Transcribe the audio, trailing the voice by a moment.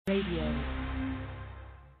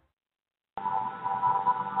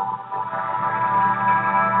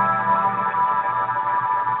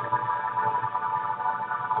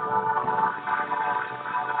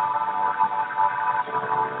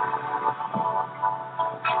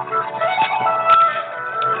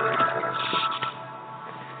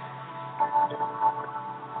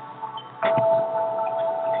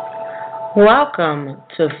Welcome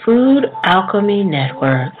to Food Alchemy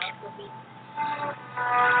Network.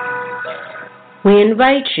 We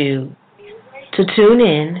invite you to tune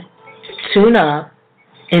in, tune up,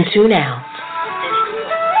 and tune out.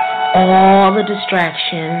 All the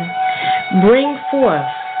distraction, bring forth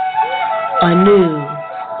a new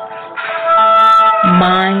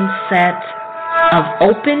mindset of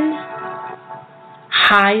open,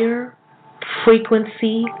 higher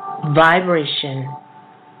frequency vibration.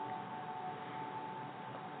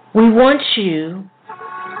 We want you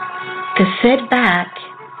to sit back,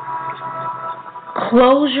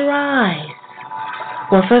 close your eyes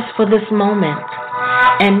with us for this moment,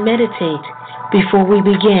 and meditate before we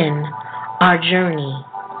begin our journey.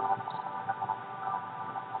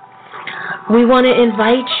 We want to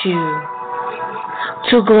invite you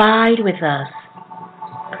to glide with us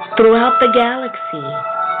throughout the galaxy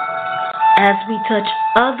as we touch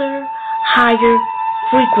other higher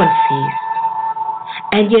frequencies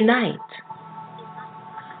and unite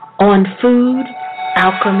on Food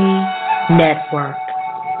Alchemy Network.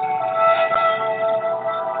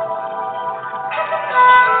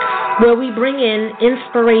 Where we bring in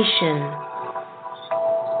inspiration,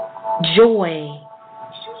 joy,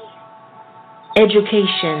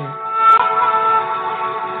 education,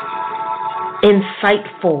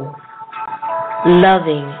 insightful,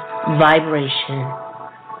 loving vibration.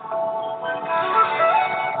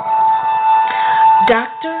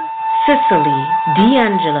 Dr. Cicely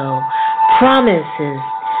D'Angelo promises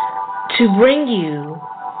to bring you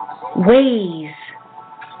ways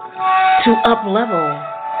to up level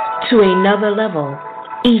to another level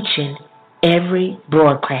each and every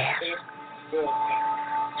broadcast.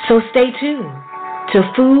 So stay tuned to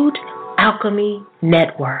Food Alchemy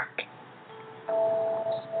Network.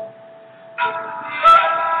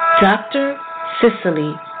 Dr.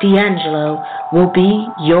 Cicely D'Angelo will be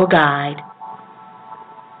your guide.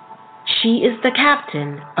 She is the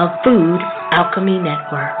captain of Food Alchemy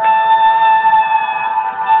Network.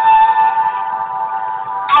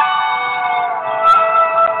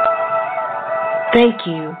 Thank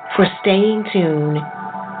you for staying tuned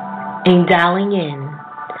and dialing in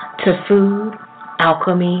to Food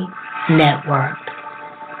Alchemy Network.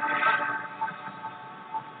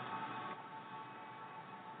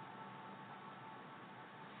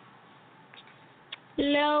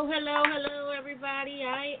 Hello, everybody.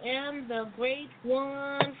 I am the Great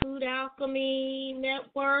One, Food Alchemy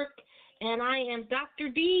Network, and I am Dr.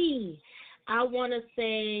 D. I want to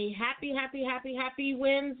say happy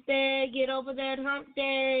Wednesday. Get over that hump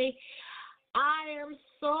day. I am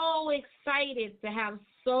so excited to have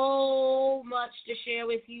so much to share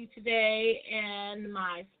with you today, and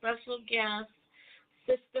my special guest,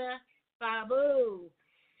 Sister Babu.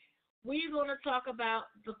 We're going to talk about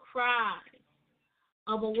the cry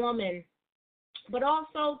of a woman, but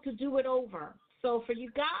also to do it over. So for you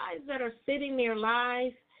guys that are sitting there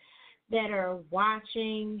live, that are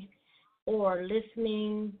watching or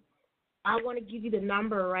listening, I want to give you the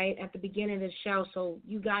number right at the beginning of the show so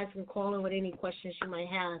you guys can call in with any questions you might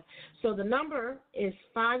have. So the number is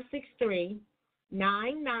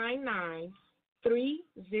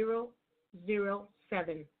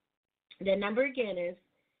 563-999-3007. The number again is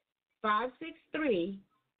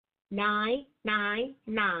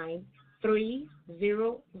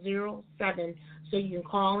 563-999-3007. So you can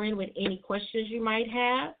call in with any questions you might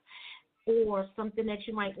have, or something that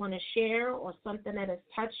you might want to share, or something that has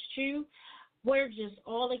touched you. We're just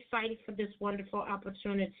all excited for this wonderful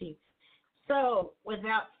opportunity. So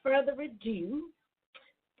without further ado,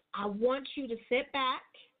 I want you to sit back,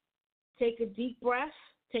 take a deep breath,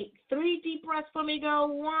 take 3 deep breaths for me. Go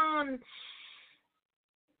 1,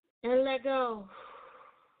 and let go.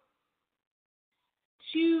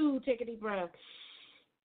 2, take a deep breath,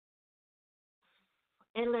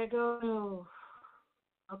 and let go.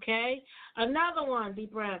 Okay? Another one,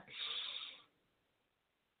 deep breath,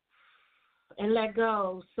 and let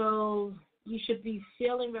go. So you should be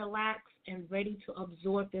feeling relaxed and ready to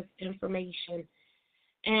absorb this information.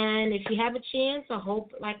 And if you have a chance, I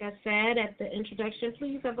hope, like I said at the introduction,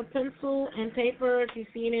 please have a pencil and paper if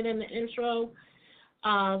you've seen it in the intro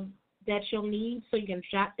that you'll need so you can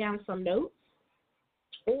jot down some notes.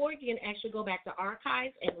 Or you can actually go back to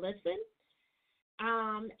archives and listen.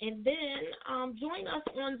 And then join us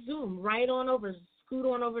on Zoom, scoot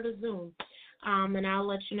on over to Zoom, and I'll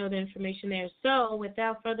let you know the information there. So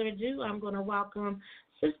without further ado, I'm going to welcome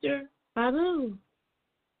Sister Babu.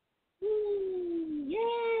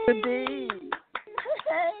 Yay! Good day.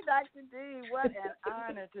 Hey, Dr. D, what an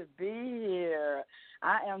honor to be here.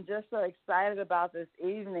 I am just so excited about this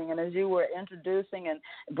evening. And as you were introducing and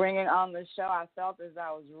bringing on the show, I felt as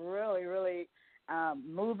I was really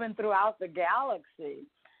moving throughout the galaxy.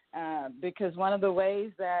 Because one of the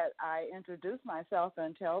ways that I introduce myself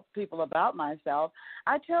and tell people about myself,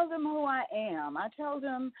 I tell them who I am. I tell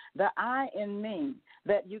them the I in me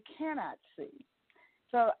that you cannot see.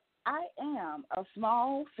 So I am a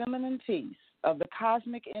small feminine piece of the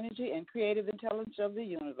cosmic energy and creative intelligence of the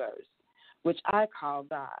universe, which I call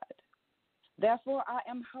God. Therefore, I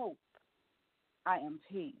am hope. I am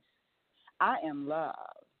peace. I am love.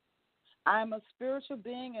 I am a spiritual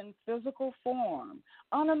being in physical form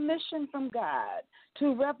on a mission from God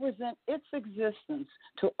to represent its existence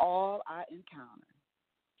to all I encounter.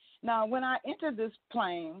 Now, when I entered this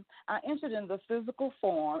plane, I entered in the physical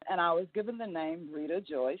form, and I was given the name Rita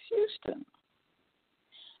Joyce Houston.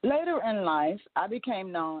 Later in life, I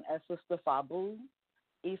became known as Sister Fabu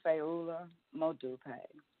Ifeula Modupe.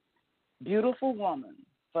 Beautiful woman,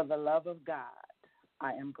 for the love of God,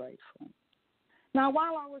 I am grateful. Now,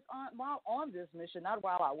 while on this mission,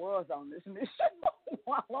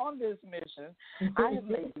 while on this mission, I have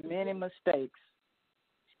made many mistakes.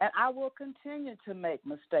 And I will continue to make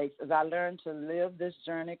mistakes as I learn to live this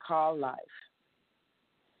journey called life.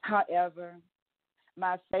 However,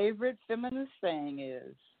 my favorite feminist saying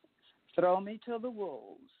is, throw me to the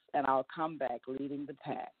wolves and I'll come back leading the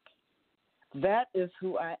pack. That is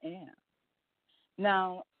who I am.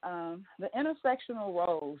 Now, the intersectional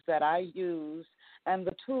roles that I use and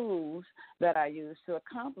the tools that I use to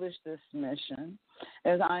accomplish this mission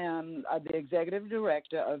is I am the executive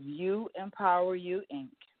director of You Empower You, Inc.,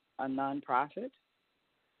 a nonprofit.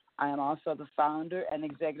 I am also the founder and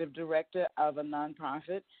executive director of a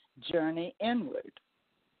nonprofit, Journey Inward.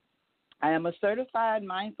 I am a certified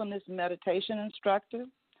mindfulness meditation instructor,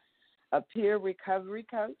 a peer recovery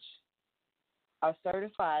coach, a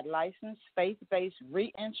certified licensed faith-based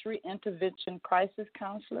reentry intervention crisis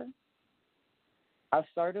counselor, a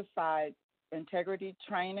certified integrity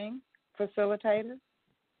training facilitator,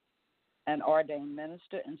 an ordained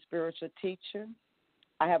minister and spiritual teacher.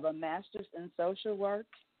 I have a master's in social work,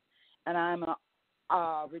 and I'm a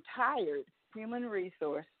retired human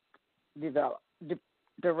resource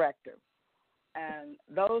director. And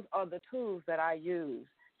those are the tools that I use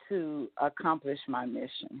to accomplish my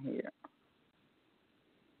mission here.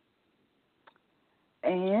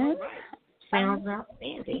 And sounds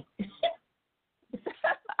outstanding. Well,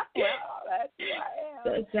 that's who I am.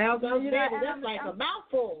 That sounds outstanding. That's like a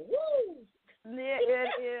mouthful. Woo! Yeah,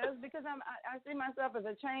 it is, because I see myself as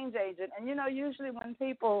a change agent. And, usually when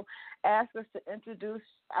people ask us to introduce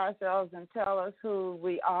ourselves and tell us who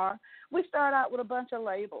we are, we start out with a bunch of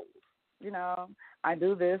labels. I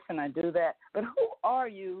do this and I do that. But who are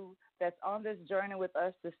you that's on this journey with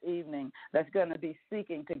us this evening that's going to be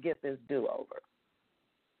seeking to get this do-over?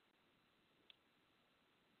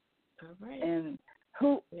 All right. And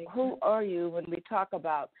who are you when we talk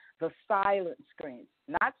about the silent screens?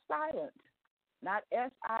 Not silent, not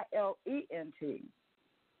S-I-L-E-N-T,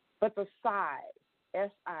 but the sigh,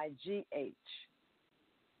 S-I-G-H-L-E-N-T.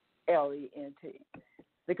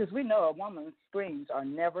 Because we know a woman's screams are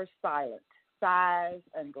never silent. Sighs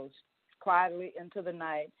and goes quietly into the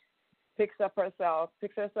night, picks herself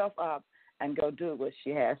up, and go do what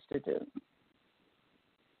she has to do.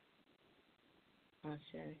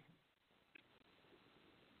 Okay.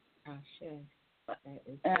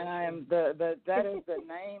 And I am that is the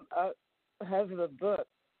name of the book.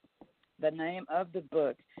 The name of the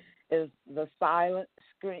book is The Silent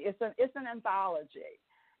Scream. It's an anthology,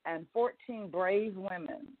 and 14 brave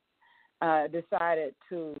women decided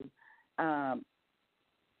to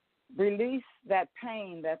release that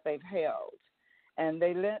pain that they've held, and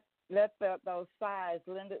they let those sighs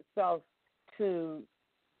lend itself to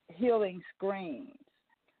healing screams.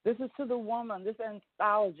 This is to the woman. This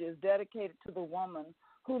anthology is dedicated to the woman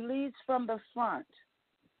who leads from the front,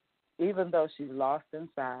 even though she's lost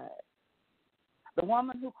inside. The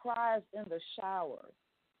woman who cries in the shower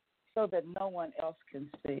so that no one else can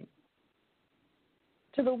see.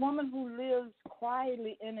 To the woman who lives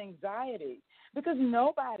quietly in anxiety because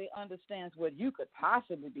nobody understands what you could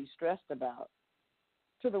possibly be stressed about.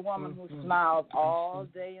 To the woman who smiles all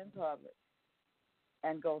day in public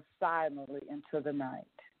and goes silently into the night.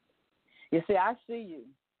 You see, I see you.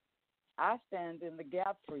 I stand in the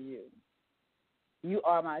gap for you. You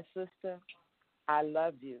are my sister. I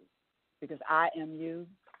love you because I am you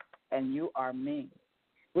and you are me.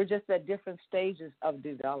 We're just at different stages of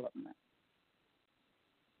development.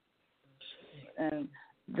 And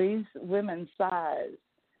these women's sighs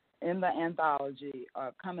in the anthology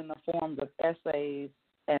come in the forms of essays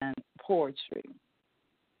and poetry.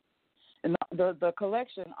 And the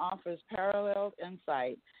collection offers paralleled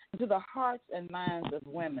insight into the hearts and minds of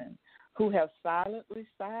women who have silently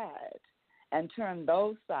sighed and turned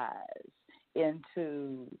those sighs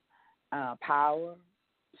into power,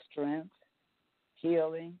 strength,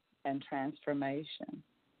 healing, and transformation.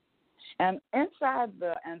 And inside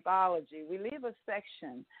the anthology, we leave a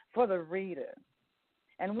section for the reader,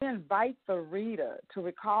 and we invite the reader to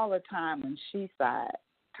recall a time when she sighed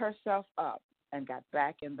herself up and got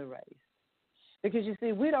back in the race. Because, you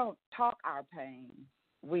see, we don't talk our pain,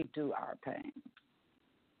 we do our pain.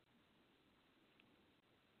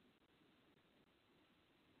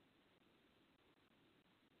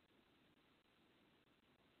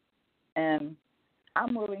 And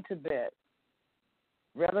I'm willing to bet,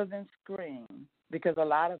 rather than scream, because a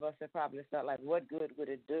lot of us have probably felt like, what good would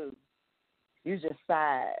it do? You just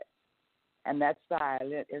sighed, and that sigh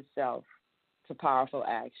lent itself to powerful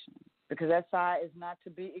action. Because that sigh is not to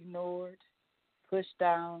be ignored, pushed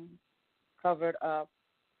down, covered up,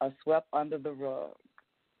 or swept under the rug.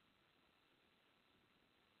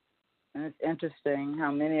 And it's interesting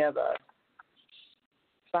how many of us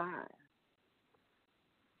sigh.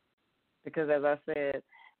 Because as I said,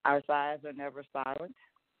 our sighs are never silent.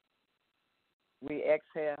 We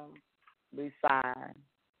exhale, we sigh,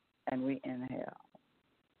 and we inhale.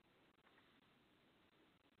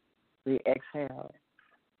 We exhale,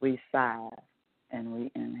 we sigh, and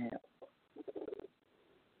we inhale.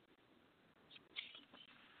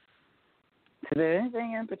 Is there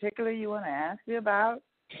anything in particular you want to ask me about?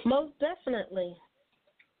 Most definitely.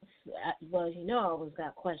 Well, you know I always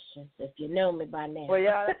got questions if you know me by now. Well,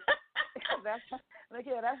 yeah, that's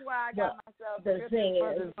why I got myself scripted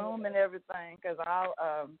for the Zoom and everything, because I'll,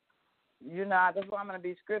 that's why I'm going to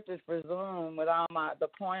be scripted for Zoom with all the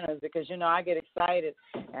pointers, because, I get excited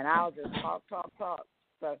and I'll just talk.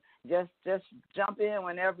 So just jump in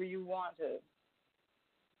whenever you want to.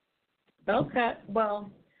 Okay.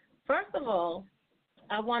 Well, first of all,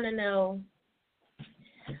 I want to know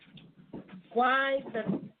why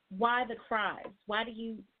the cries? Why do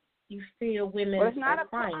you feel women well, it's not are a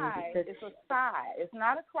crying? cry. Because... It's a sigh. It's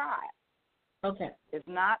not a cry. Okay. It's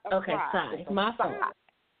not a cry. Sigh. It's a my sigh. fault.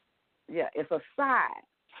 Yeah, it's a sigh.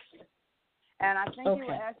 And I think okay. you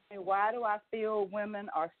were asking me, why do I feel women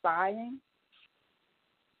are sighing?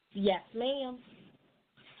 Yes, ma'am.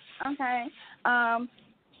 Okay.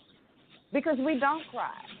 Because we don't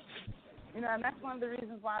cry. And that's one of the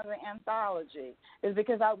reasons why the anthology is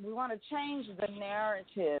because we want to change the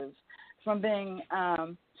narrative from being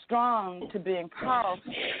strong to being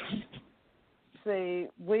powerful. See,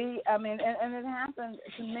 and it happened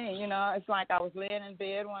to me, it's like I was laying in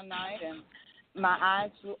bed one night and my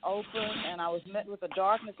eyes were open and I was met with the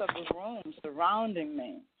darkness of the room surrounding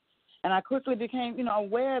me. And I quickly became,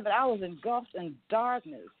 aware that I was engulfed in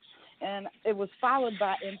darkness, and it was followed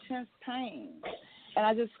by intense pain. And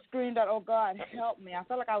I just screamed out, "Oh, God, help me." I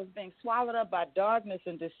felt like I was being swallowed up by darkness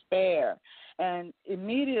and despair. And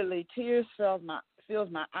immediately tears filled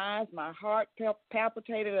my eyes. My heart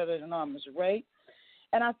palpitated at an enormous rate.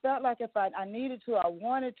 And I felt like if I needed to, I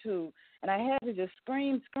wanted to, and I had to just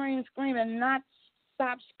scream, and not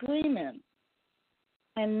stop screaming.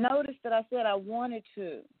 And notice that I said I wanted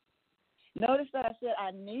to. Notice that I said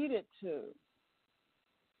I needed to.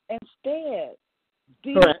 Instead,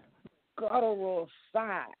 deep, guttural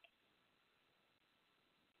sigh.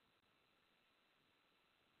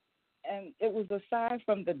 And it was a sigh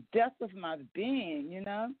from the depth of my being,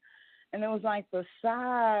 And it was like the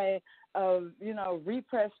sigh of,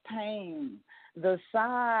 repressed pain, the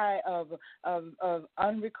sigh of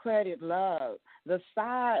unrequited love, the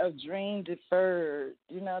sigh of dream deferred,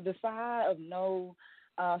 the sigh of no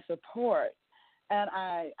support. And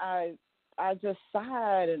I just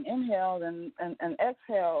sighed and inhaled and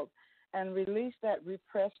exhaled and released that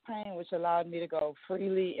repressed pain, which allowed me to go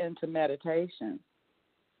freely into meditation.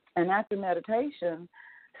 And after meditation,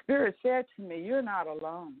 Spirit said to me, "You're not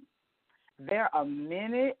alone. There are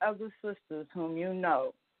many of the sisters whom you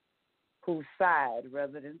know who sighed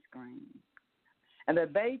rather than screamed. And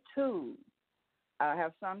that they, too,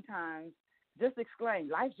 have sometimes just exclaimed,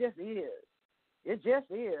 life just is. It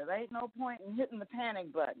just is. There ain't no point in hitting the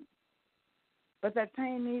panic button. But that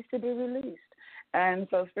pain needs to be released." And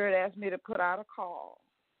so Spirit asked me to put out a call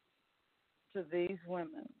to these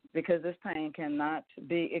women, because this pain cannot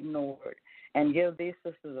be ignored, and give these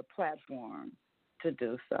sisters a platform to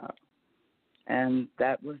do so. And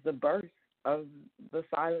that was the birth of the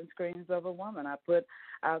Silent Screams of a Woman. I put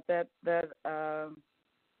out that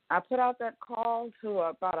call to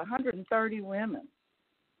about 130 women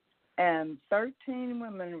And 13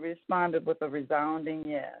 women responded with a resounding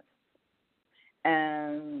yes.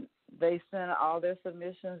 And they sent all their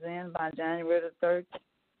submissions in by January the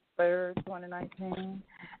 3rd, 2019.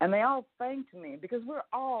 And they all thanked me because we're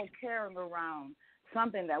all carrying around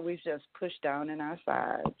something that we've just pushed down in our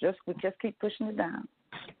side. We just keep pushing it down.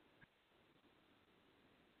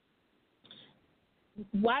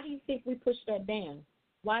 Why do you think we push that down?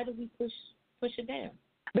 Why do we push it down?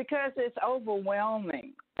 Because it's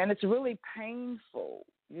overwhelming and it's really painful,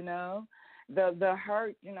 you know, the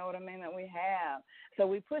hurt, you know what I mean, that we have. So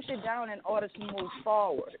we push it down in order to move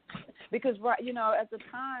forward. Because, you know, at the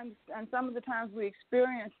times, and some of the times we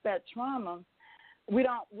experience that trauma, we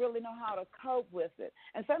don't really know how to cope with it.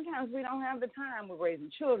 And sometimes we don't have the time. We're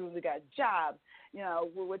raising children. We got jobs. You know,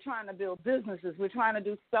 we're trying to build businesses. We're trying to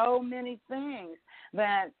do so many things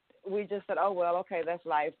that we just said, oh, well, okay, that's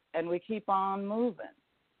life. And we keep on moving.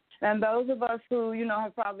 And those of us who, you know,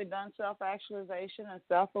 have probably done self-actualization and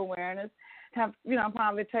self-awareness have, you know,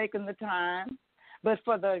 probably taken the time. But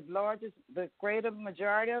for the greater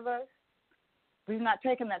majority of us, we've not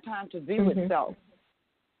taken that time to be with self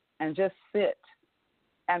and just sit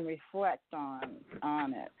and reflect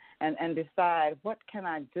on it and decide, what can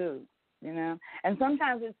I do, you know? And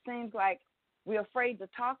sometimes it seems like we're afraid to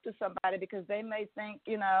talk to somebody because they may think,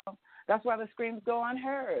 you know, that's why the screams go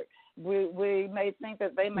unheard. We may think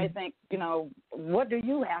that they may think, you know, what do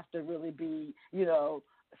you have to really be, you know,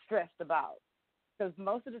 stressed about? Because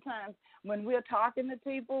most of the time when we're talking to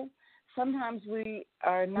people, sometimes we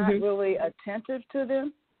are not really attentive to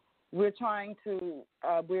them. We're trying to,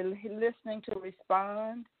 we're listening to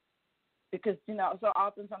respond because, you know, so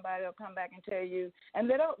often somebody will come back and tell you, and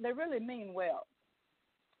they really mean well,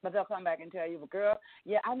 but they'll come back and tell you, well, girl,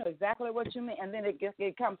 yeah, I know exactly what you mean. And then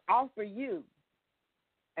it comes off for you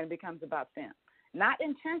and becomes about them. Not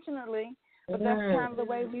intentionally, but that's kind of the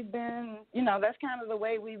way we've been, you know, that's kind of the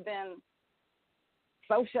way we've been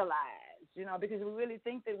socialized, you know, because we really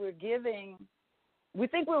think that we're giving, we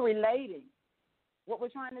think we're relating. What we're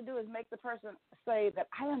trying to do is make the person say that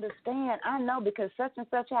I understand, I know because such and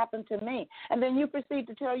such happened to me. And then you proceed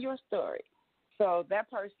to tell your story. So that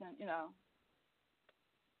person, you know,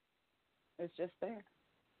 is just there.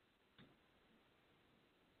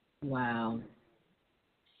 Wow.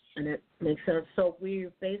 And it makes sense. So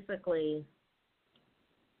we're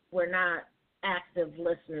not active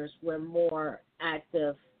listeners. We're more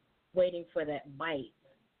active waiting for that bite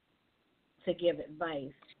to give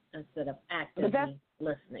advice instead of actively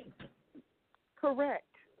listening. Correct.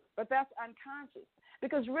 But that's unconscious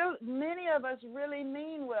because many of us really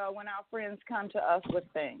mean well when our friends come to us with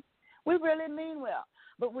things. We really mean well,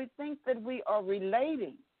 but we think that we are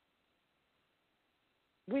relating.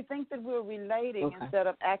 We think that we're relating instead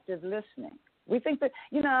of active listening. We think that,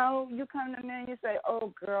 you know, you come to me and you say,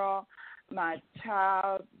 oh, girl, my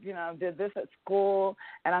child, you know, did this at school,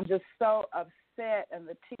 and I'm just so upset, and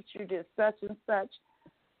the teacher did such and such.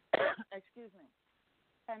 Excuse me.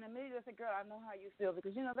 And immediately I said, girl, I know how you feel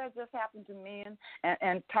because, you know, that just happened to me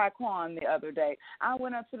and Taekwon the other day. I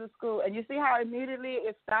went up to the school, and you see how immediately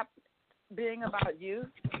it stopped being about you,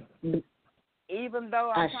 even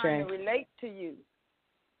though I'm trying to relate to you.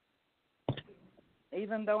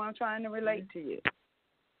 Even though I'm trying to relate to you.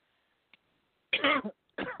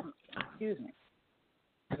 Excuse me.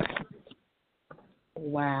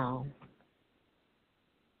 Wow.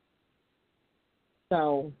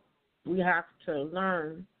 So we have to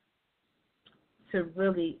learn to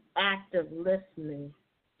really active listening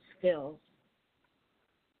skills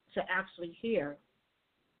to actually hear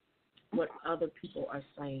what other people are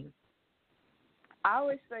saying. I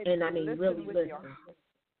always say, and I mean, really listen.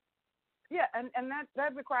 Yeah, and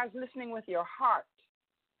that requires listening with your heart,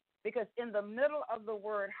 because in the middle of the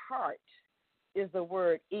word heart is the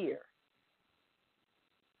word ear.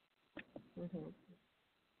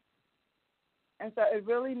 And so it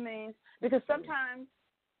really means, because sometimes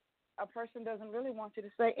a person doesn't really want you to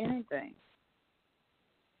say anything.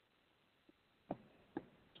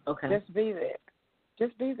 Okay. Just be there.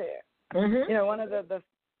 Just be there. You know, one of the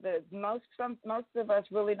most of us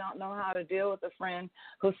really don't know how to deal with a friend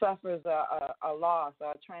who suffers a loss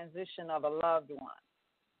or a transition of a loved one.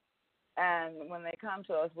 And when they come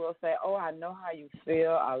to us, we'll say, oh, I know how you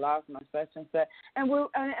feel. I lost my such and such. And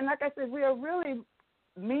like I said, we are really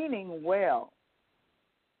meaning well.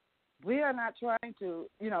 We are not trying to,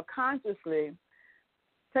 you know, consciously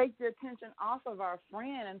take the attention off of our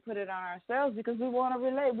friend and put it on ourselves because we want to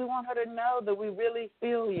relate. We want her to know that we really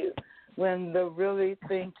feel you, when the really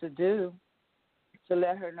thing to do to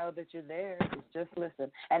let her know that you're there is just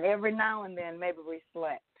listen. And every now and then maybe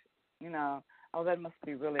reflect, you know, oh, that must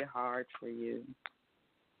be really hard for you.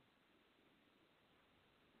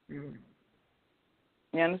 Mm.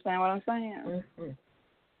 You understand what I'm saying? Mm-hmm.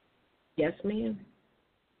 Yes, ma'am.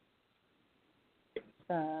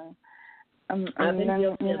 I've been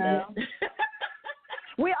guilty of that.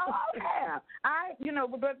 We all have.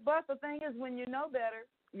 But the thing is, when you know better,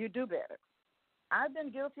 you do better. I've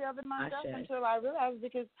been guilty of it myself until I realized,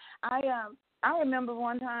 because I remember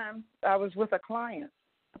one time I was with a client,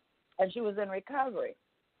 and she was in recovery,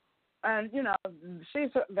 and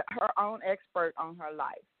she's her own expert on her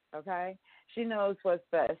life. Okay, she knows what's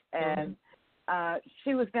best, and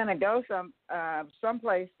she was going to go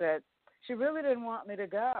someplace that she really didn't want me to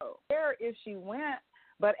go. There, if she went,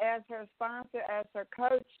 but as her sponsor, as her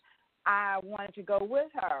coach, I wanted to go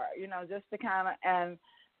with her. Just to kind of, and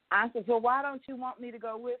I said, "So why don't you want me to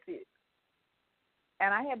go with you?"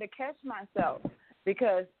 And I had to catch myself,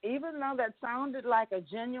 because even though that sounded like a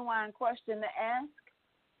genuine question to ask,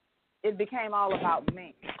 it became all about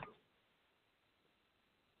me.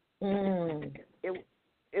 It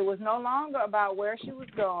was no longer about where she was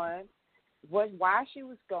going, why she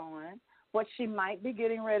was going, what she might be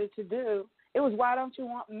getting ready to do. It was, why don't you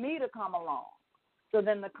want me to come along? So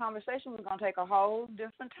then the conversation was going to take a whole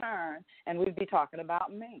different turn, and we'd be talking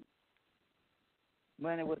about me,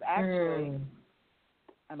 when it was actually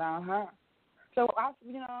about her. So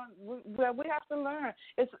we have to learn.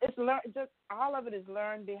 It's learn. Just all of it is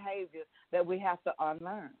learned behavior that we have to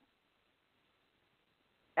unlearn.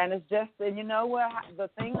 And it's just, and you know what? The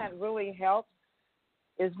thing that really helps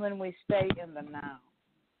is when we stay in the now.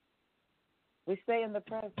 We stay in the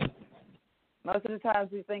present. Most of the times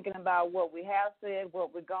we're thinking about what we have said,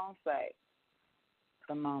 what we're going to say at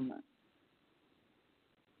the moment.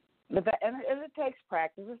 But it takes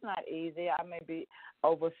practice. It's not easy. I may be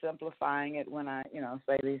oversimplifying it when I,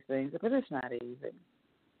 say these things, but it's not easy.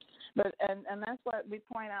 But and that's what we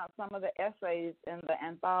point out, some of the essays in the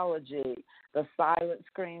anthology, The Silent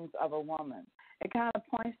Screams of a Woman. It kind of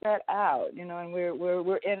points that out, and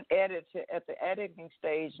we're at the editing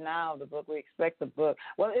stage now of the book. We expect the book.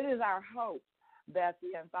 Well, it is our hope that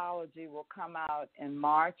the anthology will come out in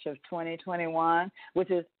March of 2021, which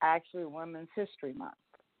is actually Women's History Month.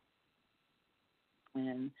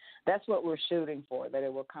 And that's what we're shooting for, that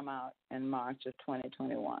it will come out in March of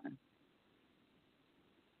 2021.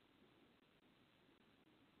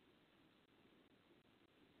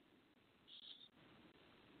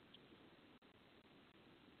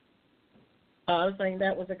 I was saying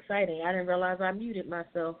that was exciting. I didn't realize I muted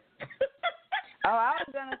myself. I was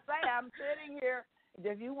going to say, I'm sitting here.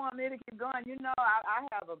 If you want me to keep going, I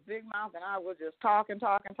have a big mouth, and I was just talking.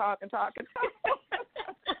 Because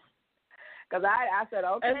I said,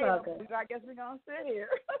 okay, I guess we're going to sit here.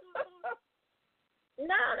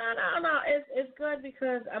 No. It's good,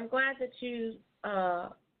 because I'm glad that you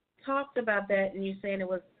talked about that, and you're saying it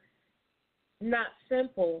was not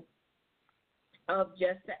simple of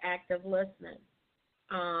just the act of listening.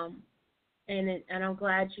 And I'm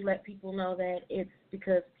glad you let people know that it's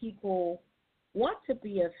because people want to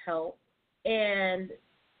be of help, and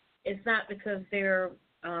it's not because they're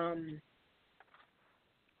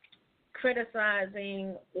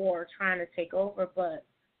criticizing or trying to take over, but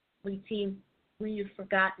we've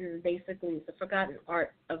forgotten, basically, it's the forgotten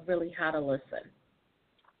art of really how to listen.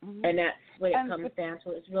 Mm-hmm. And that's what it comes down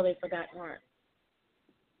to. It's really forgotten art.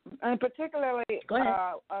 And particularly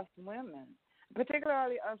us women,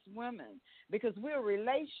 because we're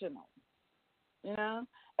relational.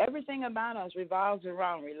 Everything about us revolves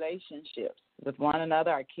around relationships with one another,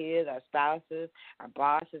 our kids, our spouses, our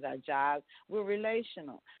bosses, our jobs. We're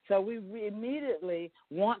relational. So we immediately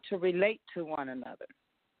want to relate to one another.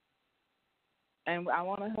 And I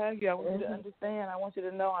want to hug you. I want you to understand. I want you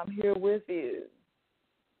to know I'm here with you.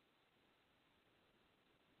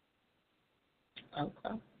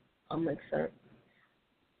 Okay. I'll make sure.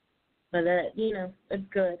 But it's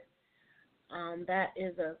good. That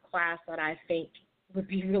is a class that I think would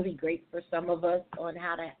be really great for some of us, on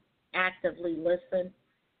how to actively listen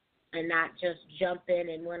and not just jump in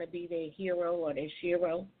and want to be their hero or their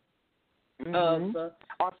shero of the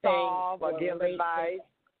or solve or give advice.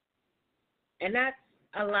 And that's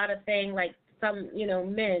a lot of things, like some,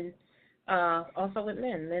 men, also with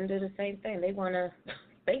men do the same thing. They want to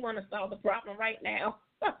solve the problem right now.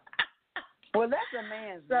 Well, that's a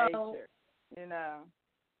man's nature,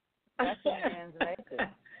 That's a man's nature.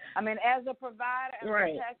 I mean, as a provider and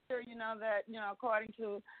protector, according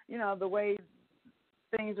to, the way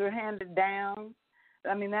things are handed down,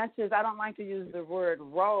 I mean, that's his, I don't like to use the word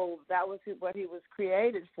role. That was what he was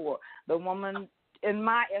created for. The woman in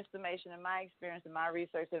my estimation, in my experience, in my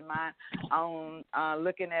research, in my own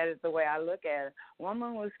looking at it the way I look at it,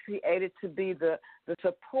 woman was created to be the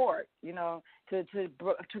support, to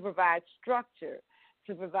provide structure,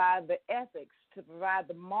 to provide the ethics, to provide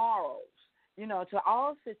the morals, to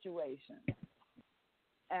all situations.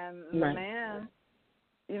 And the man,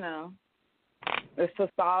 is to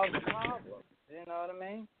solve the problem. You know what I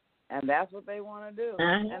mean? And that's what they want to do.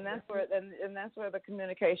 And that's where the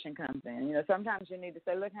communication comes in. Sometimes you need to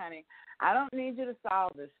say, look, honey, I don't need you to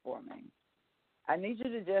solve this for me. I need you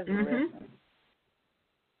to just listen.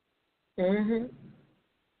 Mhm.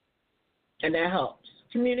 And that helps.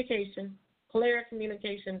 Communication, clear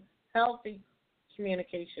communication, healthy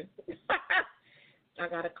communication. I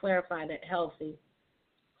got to clarify that, healthy,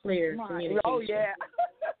 clear communication. Oh, yeah.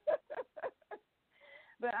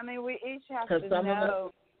 But, I mean, we each have to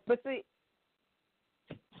know. But see,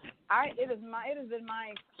 it has been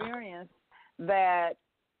my experience that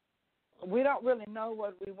we don't really know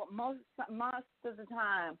what we want. Most of the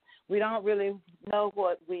time, we don't really know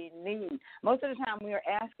what we need. Most of the time, we are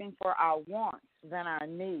asking for our wants than our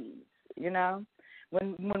needs.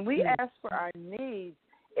 When we ask for our needs,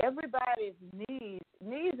 everybody's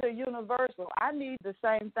needs are universal. I need the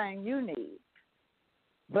same thing you need,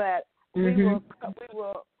 but we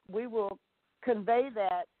will convey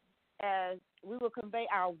that as we will convey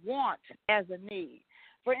our want as a need.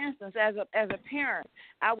 For instance, as a parent,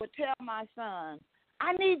 I would tell my son,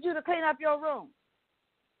 I need you to clean up your room.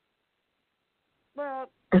 Well,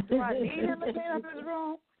 do I need him to clean up his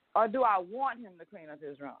room, or do I want him to clean up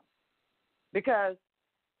his room? Because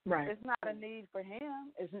it's not a need for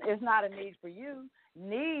him. It's not a need for you.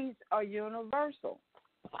 Needs are universal.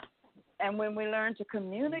 And when we learn to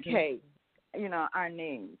communicate, our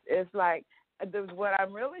needs, it's like what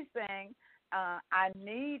I'm really saying, I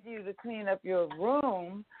need you to clean up your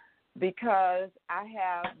room because I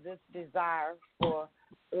have this desire for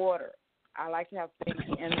order. I like to have things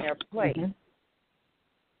in their place.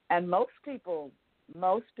 And most people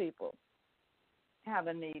have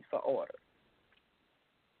a need for order.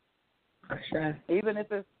 Sure. Even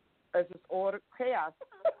if it's order, chaos.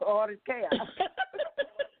 Order is chaos.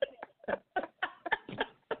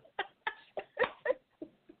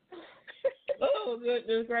 Oh,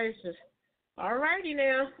 goodness gracious. All righty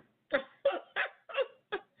now.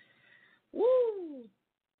 Woo.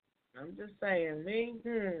 I'm just saying, me.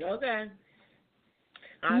 Okay.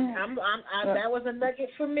 That was a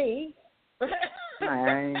nugget for me.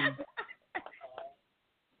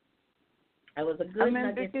 That was a good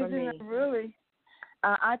nugget for me. Really,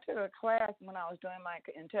 I took a class when I was doing my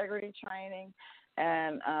integrity training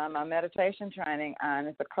and my meditation training, and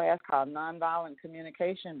it's a class called Nonviolent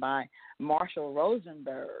Communication by Marshall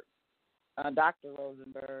Rosenberg, Dr.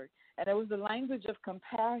 Rosenberg, and it was the language of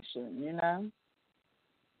compassion,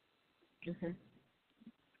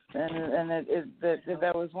 And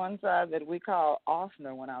there was one side that we call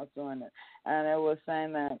Offner when I was doing it, and it was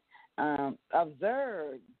saying that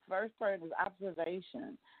observe. First part was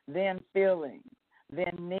observation, then feeling,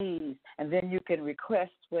 then needs, and then you can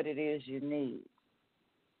request what it is you need.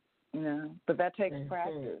 But that takes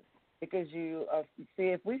practice because you see,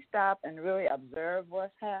 if we stop and really observe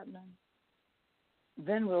what's happening,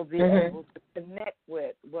 then we'll be able to connect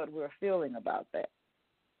with what we're feeling about that.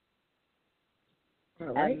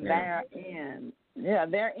 And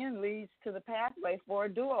therein leads to the pathway for a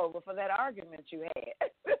do-over for that argument you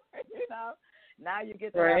had. Now you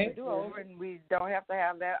get to have a do-over, and we don't have to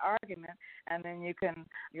have that argument. And then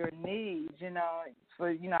your needs,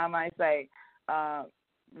 I might say,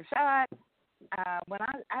 Rashad, when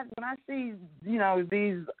I see,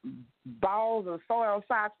 these balls of soil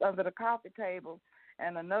socks under the coffee table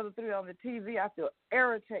and another 3 on the TV, I feel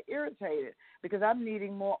irritated because I'm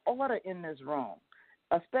needing more order in this room.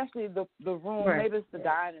 Especially the room, maybe it's the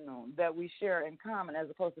dining room that we share in common, as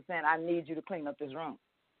opposed to saying, I need you to clean up this room.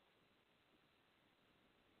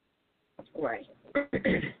 Right.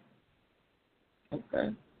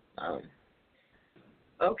 Okay.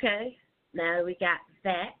 Okay. Now we got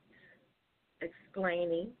that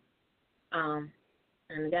explaining.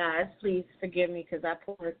 And guys, please forgive me because I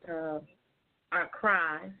put our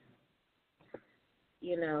cries,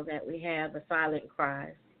 that we have, the silent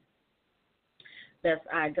cries. That's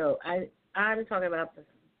I'm talking about this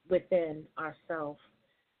within ourselves.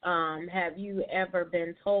 Have you ever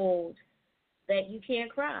been told that you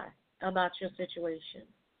can't cry about your situation?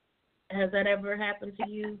 Has that ever happened to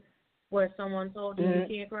you, where someone told you you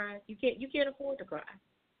can't cry? You can't afford to cry.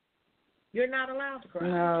 You're not allowed to cry.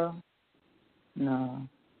 No.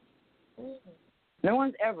 No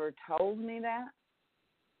one's ever told me that.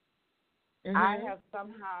 I have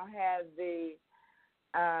somehow had the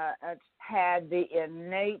had the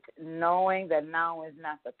innate knowing that now is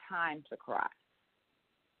not the time to cry.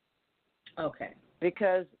 Okay.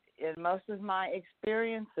 Because in most of my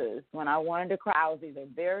experiences, when I wanted to cry, I was either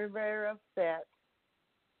very, very upset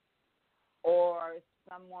or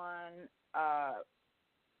someone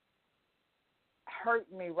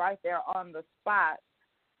hurt me right there on the spot.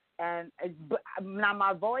 And now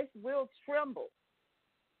my voice will tremble.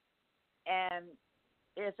 And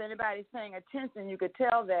if anybody's paying attention, you could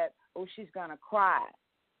tell that, oh, she's going to cry.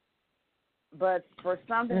 But for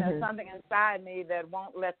something, there's something inside me that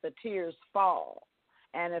won't let the tears fall.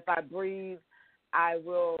 And if I breathe, I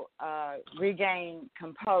will regain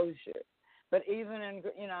composure. But even in,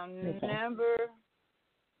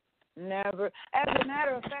 never. As a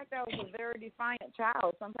matter of fact, I was a very defiant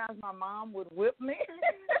child. Sometimes my mom would whip me,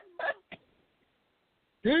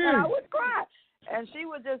 and I would cry. And she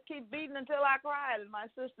would just keep beating until I cried. And my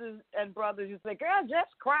sisters and brothers would say, girl,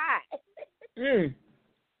 just cry.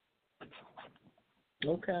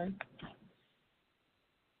 Okay.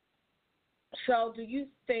 So do you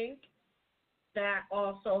think that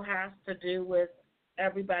also has to do with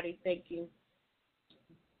everybody thinking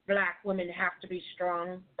Black women have to be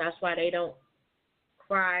strong? That's why they don't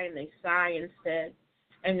cry and they sigh instead.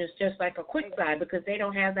 And it's just like a quick sigh because they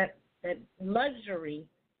don't have that luxury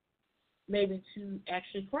maybe to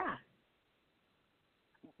actually cry.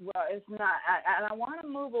 Well, it's not. I want to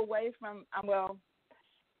move away from,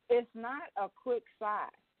 it's not a quick sigh.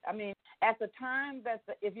 I mean, at the time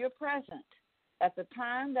if you're present, at the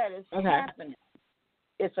time that it's happening,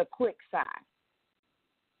 it's a quick sigh.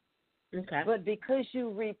 Okay. But because you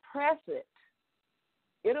repress it,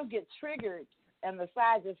 it'll get triggered, and the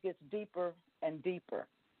sigh just gets deeper and deeper.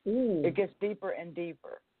 Ooh. It gets deeper and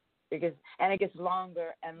deeper. It gets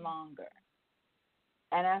longer and longer.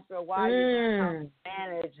 And after a while, you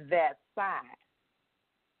manage that sigh.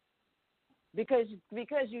 Because we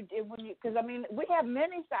have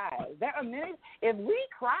many sighs. There are many. If we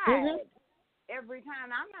cried every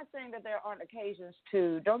time, I'm not saying that there aren't occasions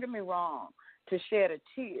to. Don't get me wrong, to shed a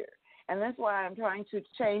tear. And that's why I'm trying to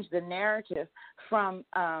change the narrative from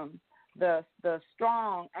the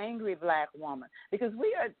strong, angry Black woman. Because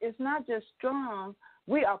it's not just strong,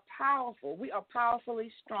 we are powerful. We are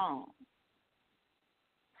powerfully strong.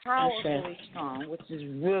 Powerfully strong, which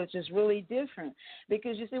is really different.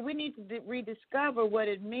 Because, you see, we need to rediscover what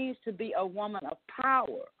it means to be a woman of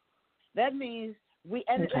power. That means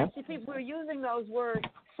people are using those words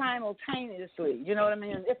simultaneously, you know what I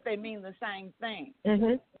mean, as if they mean the same thing.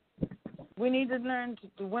 We need to learn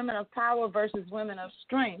the women of power versus women of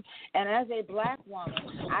strength. And as a Black woman,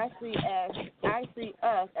 I see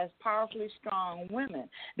us as powerfully strong women.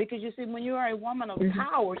 Because, you see, when you are a woman of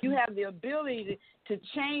power, you have the ability to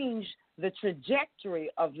change the trajectory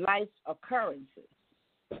of life's occurrences.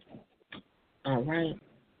 All right.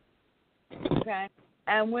 Okay?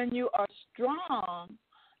 And when you are strong,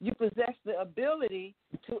 you possess the ability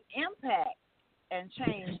to impact and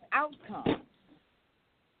change outcomes.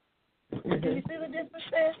 Do you see the difference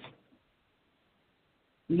there?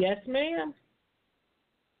 Yes, ma'am.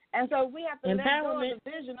 And so we have to let go of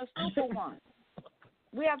the vision of Superwoman.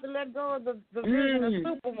 We have to let go of the vision of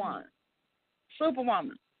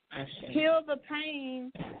Superwoman. Heal the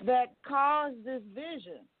pain that caused this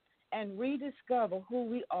vision and rediscover who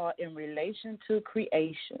we are in relation to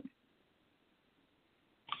creation.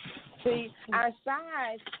 See, our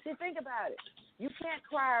sighs, think about it. You can't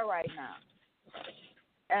cry right now.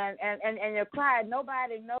 And your cry,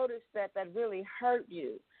 nobody noticed that really hurt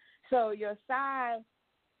you. So your sigh,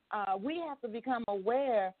 we have to become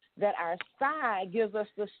aware that our sigh gives us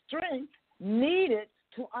the strength needed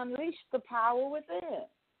to unleash the power within.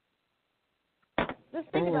 Just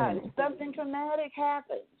think about it. Something traumatic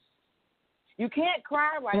happens. You can't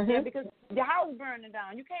cry right there because your house is burning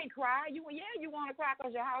down. You can't cry. You want to cry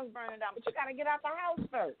because your house is burning down, but you got to get out the house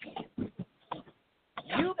first.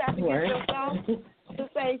 You got to get yourself to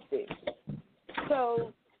safety.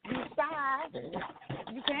 So you sigh,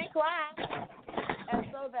 you can't cry, and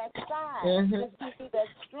so that sigh just gives you that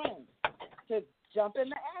strength to jump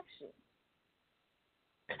into action.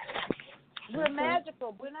 We're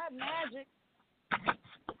magical. We're not magic.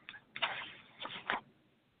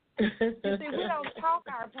 You see, we don't talk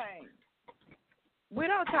our pain. We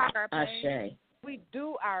don't talk our pain. We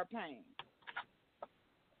do our pain.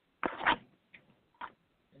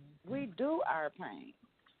 We do our pain.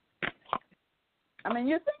 I mean,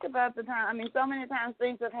 you think about the time. I mean, so many times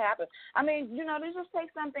things have happened. I mean, they just take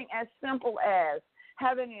something as simple as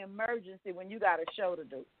having an emergency when you got a show to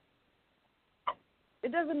do.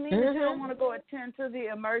 It doesn't mean that you don't want to go attend to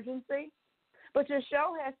the emergency, but your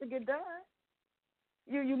show has to get done.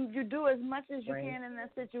 you do as much as you Right. can in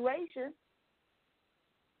that situation.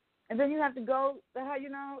 And then you have to go the hell,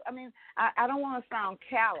 I mean, I don't want to sound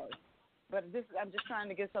callous, but I'm just trying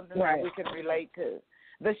to get something Right. that we can relate to.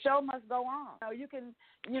 The show must go on. You can,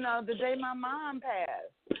 the day my mom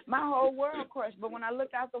passed, my whole world crushed. But when I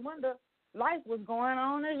looked out the window, life was going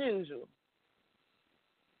on as usual.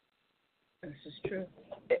 This is true.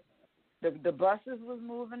 The buses was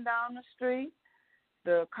moving down the street.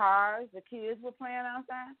 The cars, the kids were playing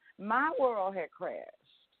outside. My world had crashed.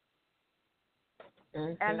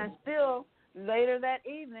 Mm-hmm. And I still, later that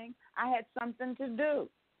evening, I had something to do.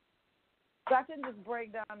 So I couldn't just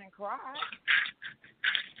break down and cry,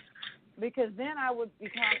 because then I would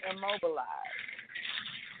become immobilized.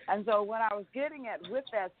 And so what I was getting at with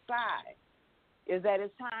that side is that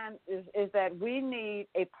it's time, is that we need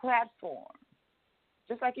a platform.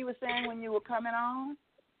 Just like you were saying when you were coming on,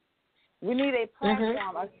 we need a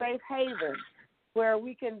platform, a safe haven where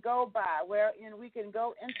we can go by, wherein we can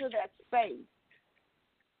go into that space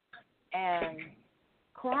and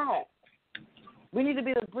cry. We need to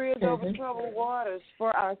be the bridge over troubled waters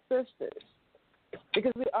for our sisters,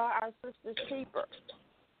 because we are our sisters' keeper.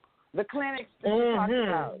 The clinics that you talked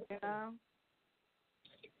about,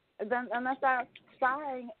 and that's how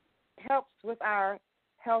sighing helps with our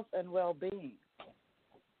health and well-being.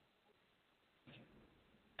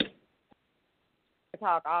 I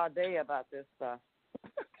talk all day about this stuff.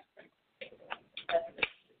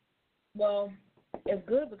 Well, it's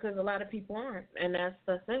good because a lot of people aren't, and that's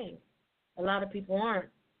the thing. A lot of people aren't,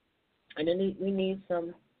 and we need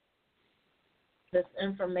this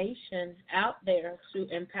information out there to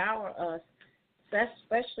empower us,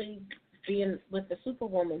 especially being with the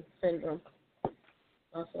Superwoman syndrome.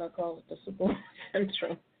 That's what I call it, the Superwoman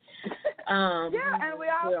syndrome. And we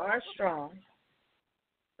are strong,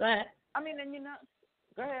 but I mean, and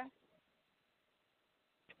go ahead.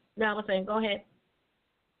 No, I was saying, go ahead.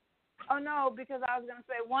 Oh, no, because I was going to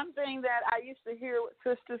say one thing that I used to hear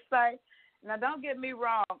sisters say. Now, don't get me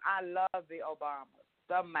wrong. I love the Obamas.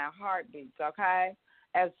 Some of my heartbeats, okay,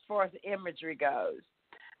 as far as the imagery goes.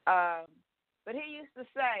 But he used to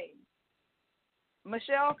say,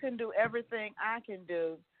 Michelle can do everything I can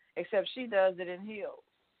do, except she does it in heels.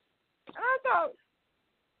 And I thought,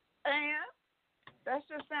 that's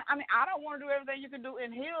just, I mean, I don't want to do everything you can do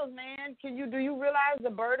in heels, man. Do you realize the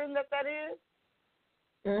burden that is?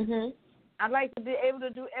 Mhm. I'd like to be able to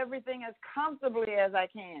do everything as comfortably as I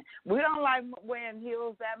can. We don't like wearing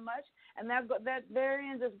heels that much, and that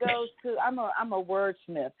therein just goes to I'm a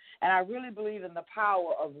wordsmith, and I really believe in the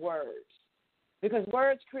power of words, because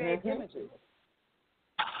words create images.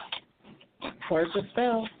 Words are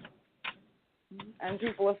spells. And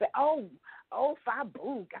people will say, oh,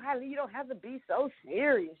 Fabu, golly, you don't have to be so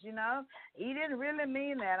serious, He didn't really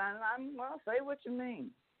mean that. I'm well, say what you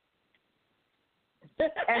mean.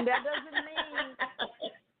 And that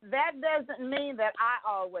doesn't mean that I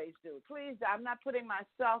always do. Please, I'm not putting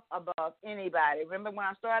myself above anybody. Remember when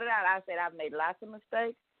I started out, I said I've made lots of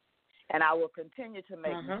mistakes, and I will continue to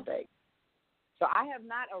make mistakes. So I have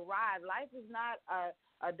not arrived. Life is not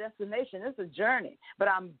a destination. It's a journey. But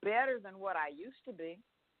I'm better than what I used to be.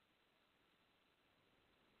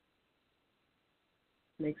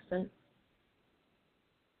 Makes sense.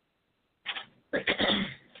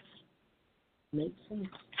 Makes sense.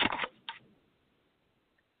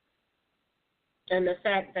 And the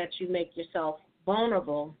fact that you make yourself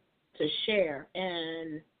vulnerable to share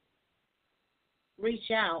and reach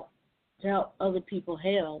out to help other people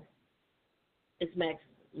heal is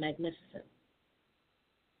magnificent.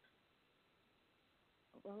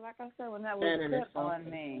 Well, like I said, when that was put on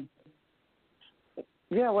me.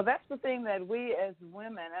 Yeah, well, that's the thing that we as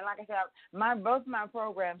women, and like I said, both my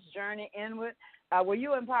programs, Journey Inward,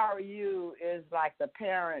 You Empower You is like the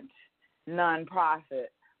parent nonprofit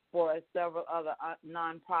for several other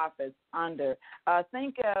nonprofits under.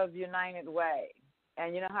 Think of United Way.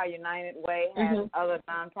 And you know how United Way has other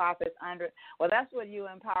nonprofits under it? Well, that's what You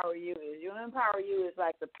Empower You is. You Empower You is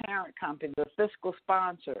like the parent company, the fiscal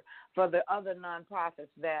sponsor for the other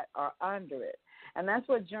nonprofits that are under it. And that's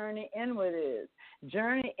what Journey Inward is.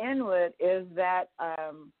 Journey Inward is that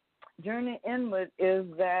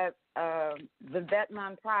that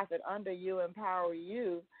nonprofit under You Empower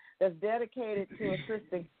You that's dedicated to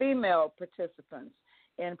assisting female participants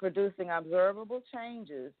in producing observable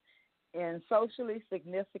changes in socially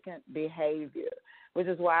significant behavior, which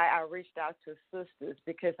is why I reached out to sisters,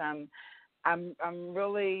 because I'm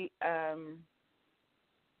really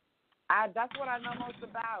that's what I know most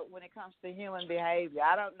about when it comes to human behavior.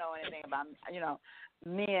 I don't know anything about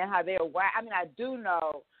men, how they're wired. I mean, I do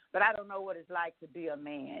know, but I don't know what it's like to be a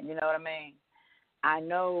man. You know what I mean? I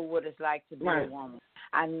know what it's like to be a woman.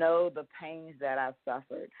 I know the pains that I've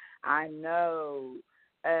suffered. I know,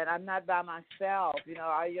 and I'm not by myself. You know,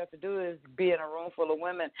 all you have to do is be in a room full of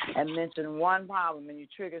women and mention one problem, and you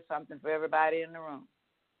trigger something for everybody in the room.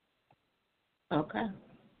 Okay.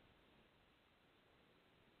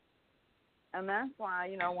 And that's why,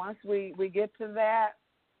 you know, once we get to that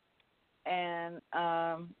and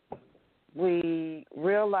we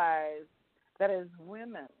realize that as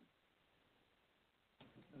women,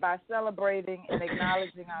 by celebrating and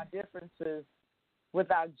acknowledging our differences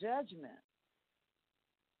without judgment,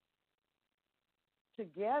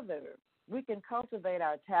 together we can cultivate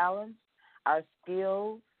our talents, our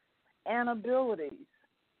skills, and abilities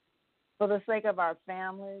for the sake of our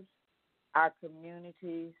families, our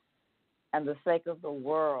communities, and the sake of the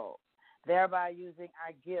world, thereby using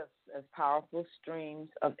our gifts as powerful streams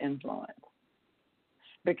of influence.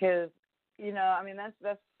 Because, you know, I mean, that's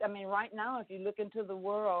right now, if you look into the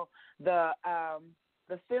world, the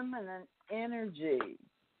feminine energy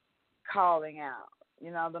calling out.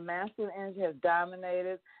 You know, the masculine energy has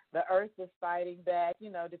dominated. The earth is fighting back, you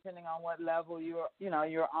know, depending on what level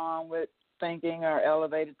you're on with thinking or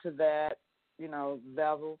elevated to that, you know,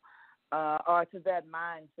 level. Or to that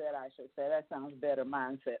mindset, I should say. That sounds better,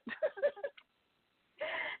 mindset.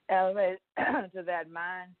 Elevate to that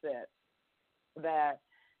mindset that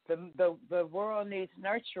the world needs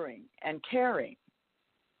nurturing and caring,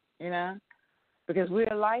 you know, because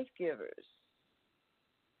we're life givers.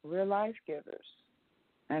 We're life givers.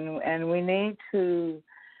 And we need to,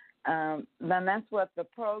 then that's what the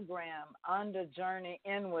program under Journey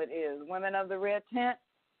Inward is. Women of the Red Tent,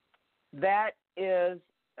 that is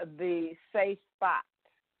the safe spot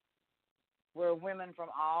where women from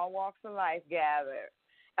all walks of life gather.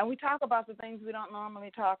 And we talk about the things we don't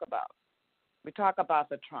normally talk about. We talk about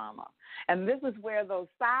the trauma. And this is where those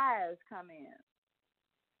sighs come in.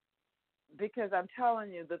 Because I'm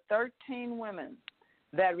telling you, the 13 women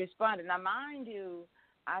that responded. Now, mind you,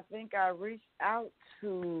 I think I reached out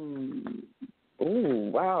to,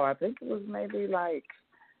 I think it was maybe like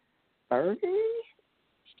 30.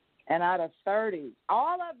 And out of 30,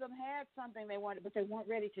 all of them had something they wanted, but they weren't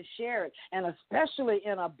ready to share it, and especially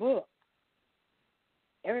in a book.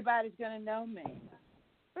 Everybody's going to know me.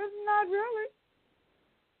 But not really.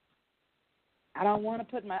 I don't want to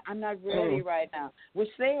put I'm not ready right now, which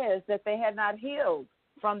says that they had not healed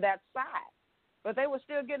from that side. But they were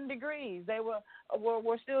still getting degrees. They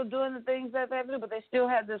were still doing the things that they have to do, but they still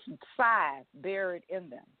had this side buried in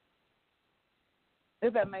them.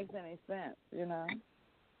 If that makes any sense, you know.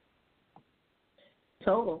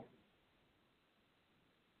 Totally.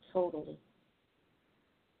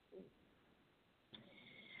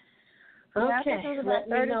 Okay, let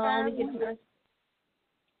me know how we get to.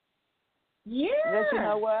 Yeah. Let you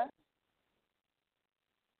know what?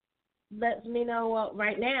 Lets me know what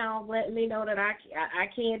right now. Let me know that I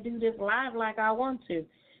can't do this live like I want to.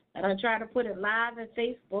 And I try to put it live in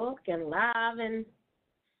Facebook and live in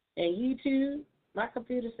YouTube. My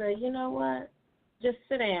computer says, you know what? Just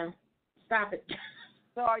sit down. Stop it.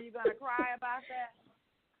 So are you going to cry about that?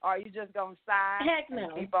 Or are you just going to sigh Heck no.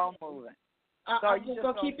 and keep on moving? So I'm just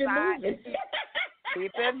going to keep it moving.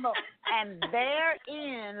 Keep it moving. And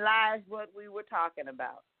therein lies what we were talking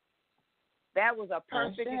about. That was a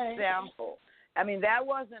perfect example. I mean, that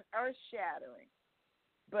wasn't earth-shattering.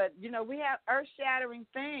 But, you know, we have earth-shattering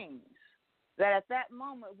things that at that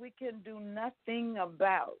moment we can do nothing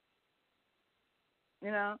about.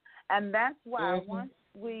 You know? And that's why once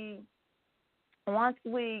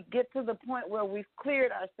we get to the point where we've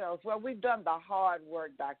cleared ourselves, where we've done the hard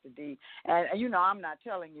work, Dr. D, and you know I'm not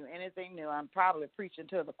telling you anything new. I'm probably preaching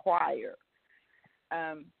to the choir.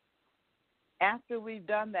 After we've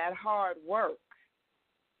done that hard work,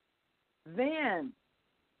 then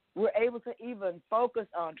we're able to even focus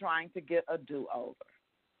on trying to get a do-over.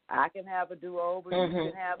 I can have a do-over. You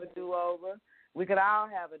can have a do-over. We could all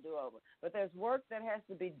have a do-over. But there's work that has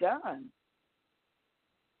to be done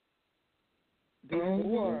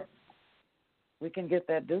before we can get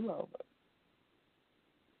that do-over.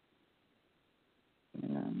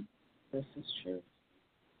 You know? This is true.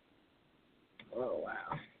 Oh,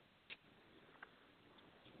 wow.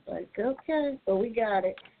 Like, okay, so we got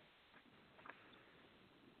it.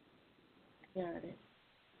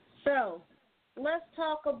 So, let's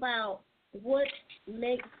talk about what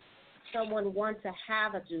makes someone want to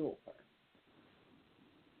have a do-over.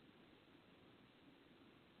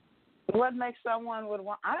 What makes someone would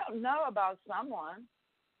want? I don't know about someone.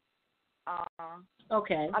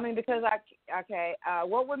 Okay. I mean, because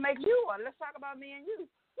what would make you want? Let's talk about me and you.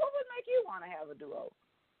 What would make you want to have a do-over?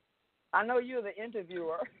 I know you're the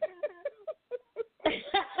interviewer.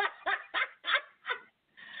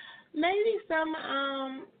 Maybe some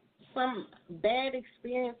bad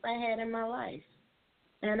experience I had in my life,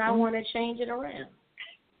 and I want to change it around,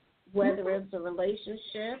 whether it's a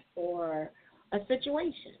relationship or a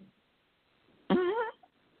situation.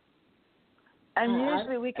 And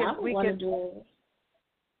usually we can do it.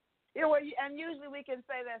 Yeah, well, and usually we can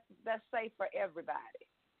say that's safe for everybody.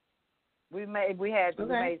 We made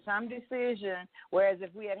some decision, whereas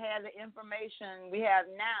if we had the information we have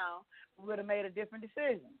now, we would have made a different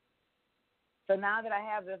decision. So now that I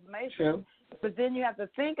have the information, True. But then you have to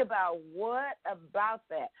think about what about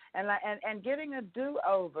that, and getting a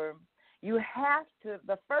do-over. You have to.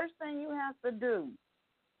 The first thing you have to do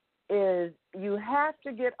is you have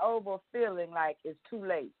to get over feeling like it's too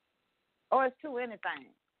late or it's too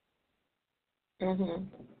anything. Mhm.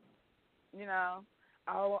 You know,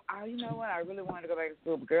 you know what? I really wanted to go back to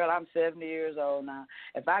school, but girl, I'm 70 years old now.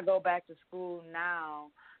 If I go back to school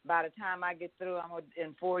now, by the time I get through,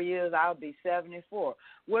 in 4 years, I'll be 74.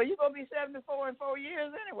 Well, you're going to be 74 in 4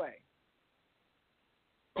 years anyway.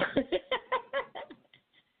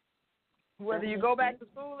 Whether you go back to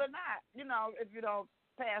school or not, you know, if you don't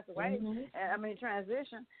pass away,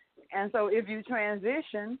 transition. And so if you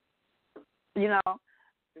transition, you know,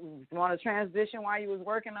 you want to transition while you was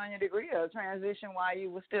working on your degree or transition while you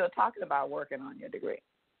were still talking about working on your degree.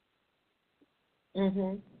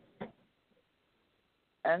 Mhm.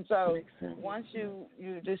 And so once you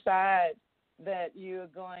decide that you're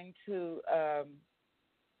going to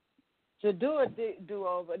do a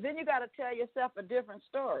do-over, then you got to tell yourself a different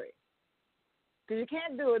story. Because you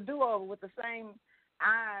can't do a do-over with the same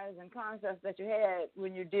eyes and concepts that you had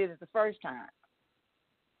when you did it the first time.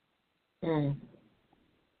 Mm.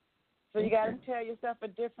 So you got to tell yourself a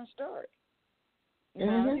different story. You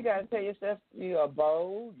know, you got to tell yourself you are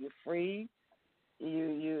bold, you're free.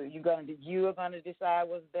 You are gonna decide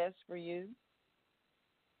what's best for you.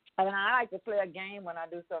 And I like to play a game when I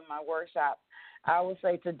do some of my workshops. I will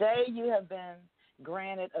say, today you have been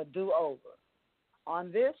granted a do-over.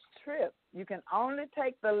 On this trip, you can only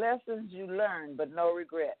take the lessons you learned, but no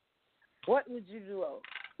regret. What would you do over?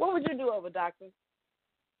 What would you do over, Doctor?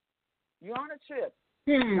 You're on a trip.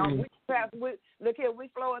 Look here, we're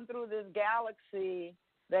flowing through this galaxy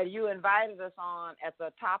that you invited us on at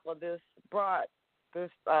the top of this blog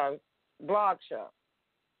show.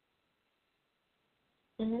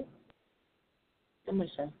 Mhm.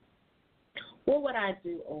 What would I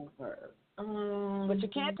do over? But you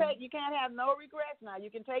can't have no regrets now. You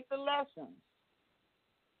can take the lessons,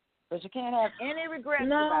 but you can't have any regrets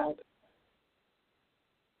about it.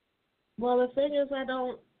 Well, the thing is,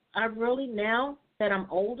 I really, now that I'm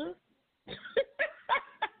older,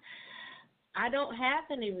 I don't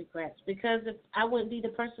have any regrets, because if I wouldn't be the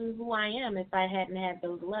person who I am if I hadn't had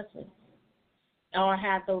those lessons or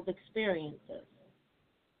had those experiences.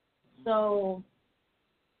 So,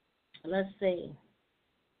 let's see.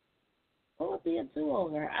 What would be a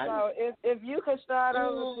do-over? So if you could start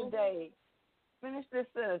over today, finish this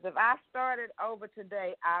sentence. If I started over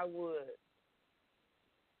today, I would.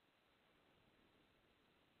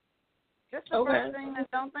 Just the first thing, is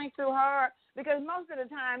don't think too hard, because most of the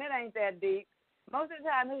time it ain't that deep. Most of the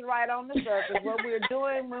time it's right on the surface. What we're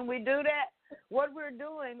doing when we do that, what we're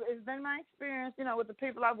doing has been my experience, you know, with the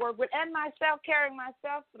people I've worked with and myself, carrying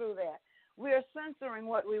myself through that. We are censoring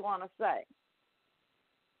what we want to say.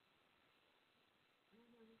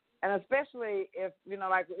 And especially if, you know,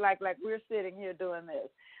 like we're sitting here doing this.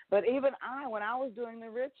 But even when I was doing the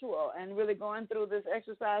ritual and really going through this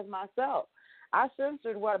exercise myself, I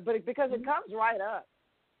censored because it comes right up.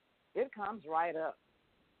 It comes right up.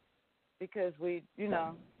 Because we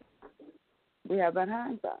have that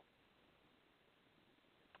hindsight.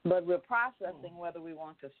 But we're processing whether we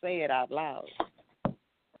want to say it out loud.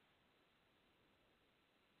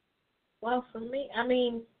 Well, for me,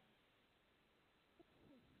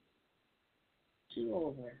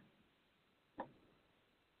 do-over.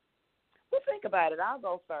 Well, think about it. I'll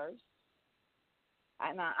go first.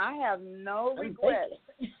 I have no regrets.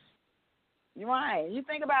 You're right. You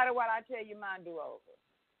think about it while I tell you my do-over.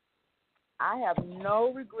 I have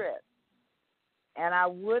no regrets, and I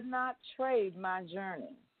would not trade my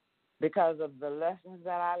journey because of the lessons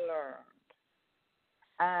that I learned.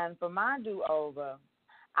 And for my do-over,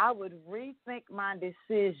 I would rethink my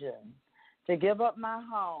decision to give up my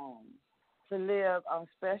home to live on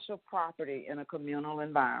special property in a communal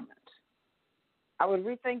environment. I would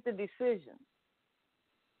rethink the decision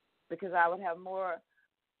because I would have more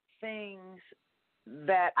things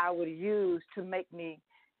that I would use to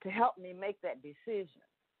help me make that decision.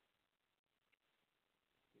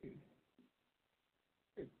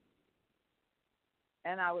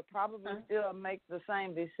 and I would probably still make the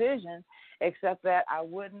same decision, except that I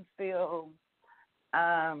wouldn't feel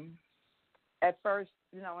at first,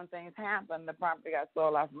 when things happened, the property got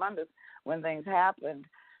sold off Mondays. When things happened,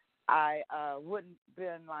 I wouldn't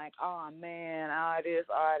been like, oh man, all this,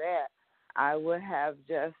 all that. I would have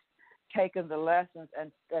just taken the lessons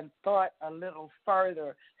and thought a little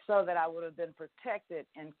further so that I would have been protected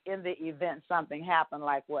in the event something happened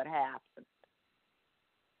like what happened.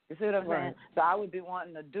 You see what I'm saying? So I would be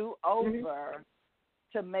wanting to do over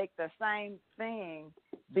to make the same thing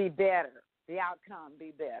be better, the outcome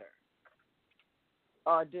be better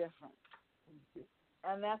or different.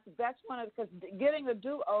 And that's one of, because getting a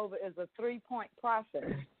do-over is a 3-point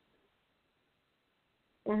process.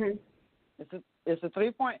 Mhm. It's a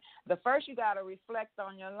 3-point. The first, you got to reflect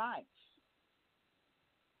on your life.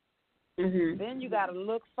 Mhm. Then you got to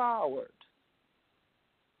look forward.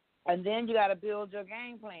 And then you got to build your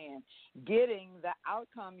game plan, getting the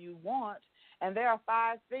outcome you want. And there are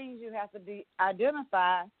 5 things you have to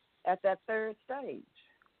identify at that third stage.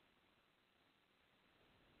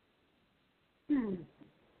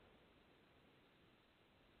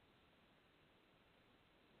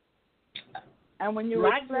 And when you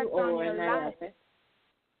reflect on your life,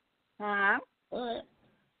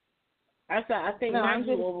 I think my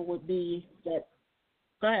do-over would be that.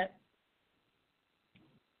 Go ahead.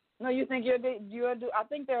 No, you think you're do? I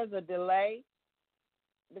think there's a delay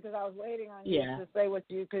because I was waiting on you to say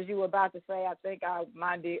because you were about to say. I think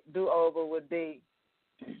my do-over would be.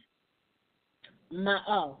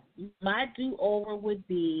 My do-over would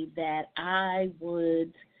be that I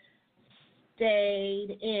would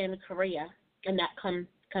stay in Korea and not come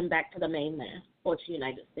back to the mainland or to the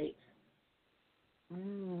United States.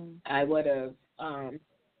 I would have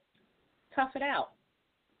toughed it out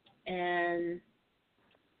and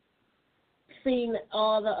seen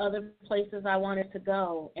all the other places I wanted to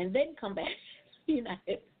go and then come back to the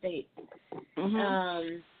United States.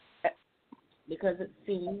 Because it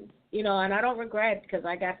seems, and I don't regret because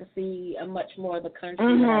I got to see a much more of the country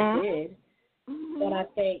than I did. But I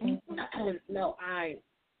think, I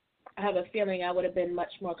have a feeling I would have been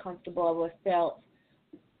much more comfortable. I would have felt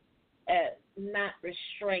not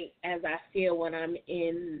restraint as I feel when I'm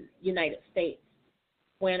in United States.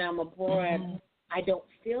 When I'm abroad, I don't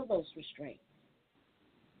feel those restraints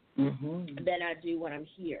than I do when I'm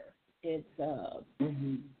here. It's,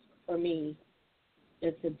 for me,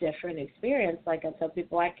 it's a different experience. Like I tell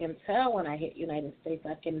people, I can tell when I hit United States.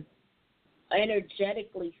 I can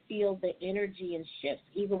energetically feel the energy and shifts,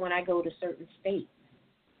 even when I go to certain states.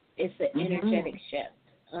 It's an energetic shift.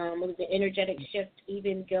 It was an energetic shift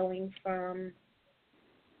even going from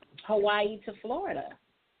Hawaii to Florida.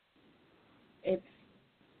 It's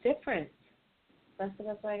different. That's the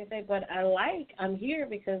best way I can say. But I'm here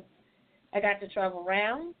because I got to travel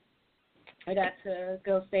around. I got to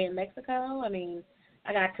go stay in Mexico. I mean,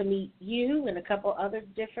 I got to meet you and a couple other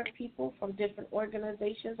different people from different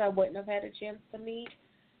organizations I wouldn't have had a chance to meet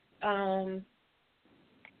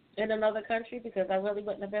in another country because I really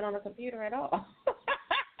wouldn't have been on a computer at all.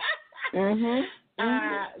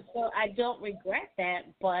 So I don't regret that,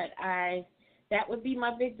 but that would be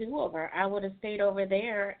my big do-over. I would have stayed over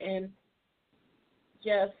there and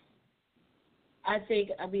just, I think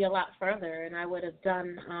I'd be a lot further, and I would have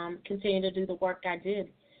done, continue to do the work I did,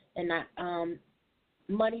 and not,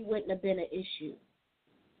 money wouldn't have been an issue,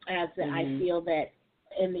 as I feel that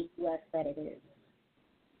in the U.S. that it is.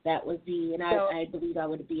 That would be, and I believe I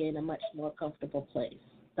would be in a much more comfortable place.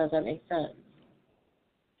 Does that make sense?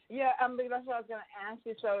 Yeah, that's what I was going to ask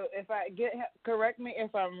you. So correct me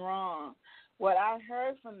if I'm wrong. What I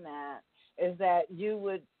heard from that is that you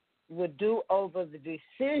would do over the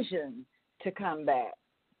decision to come back.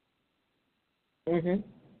 Mhm.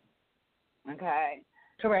 Okay.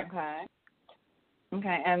 Correct.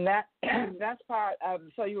 Okay, and that's part of.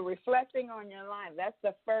 So you're reflecting on your life. That's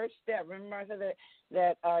the first step. Remember, I said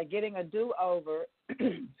that getting a do-over,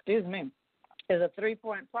 excuse me, is a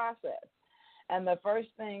 3-point process. And the first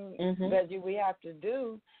thing that we have to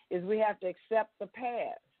do is we have to accept the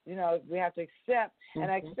past. We have to accept, and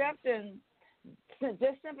accepting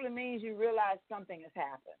just simply means you realize something has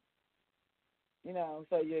happened.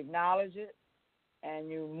 So you acknowledge it and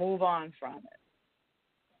you move on from it.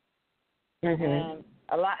 And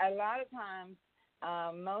a lot of times,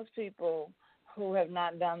 most people who have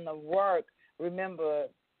not done the work remember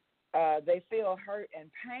they feel hurt and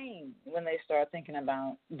pain when they start thinking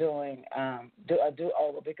about doing a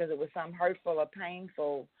do-over because it was some hurtful or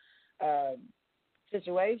painful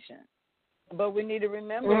situation. But we need to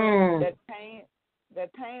remember that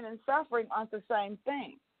pain and suffering aren't the same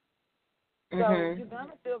thing. So you're going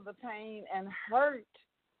to feel the pain and hurt,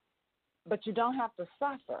 but you don't have to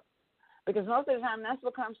suffer. Because most of the time, that's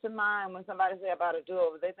what comes to mind when somebody says about a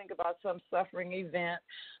do-over. They think about some suffering event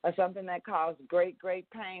or something that caused great, great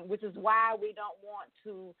pain, which is why we don't want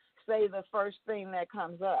to say the first thing that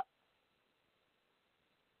comes up.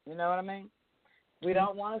 You know what I mean? We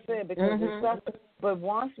don't want to say it because we suffer. But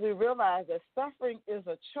once we realize that suffering is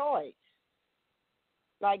a choice,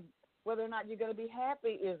 like whether or not you're going to be happy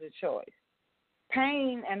is a choice.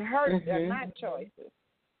 Pain and hurt are not choices,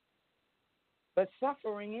 but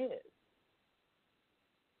suffering is.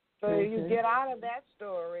 So you get out of that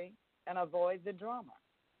story and avoid the drama.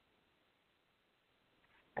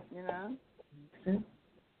 You know?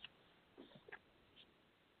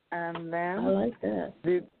 And then I like that.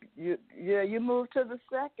 You move to the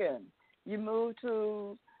second. You move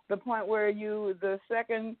to the point where the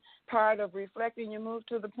second part of reflecting, you move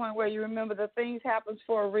to the point where you remember that things happen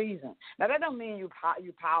for a reason. Now, that don't mean you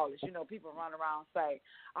powerless. You know, people run around and say,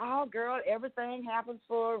 oh, girl, everything happens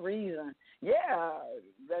for a reason. Yeah,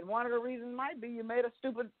 that one of the reasons might be you made a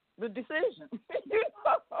stupid decision. You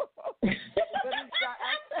know?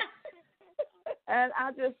 And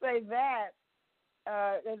I just say that,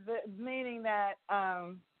 meaning that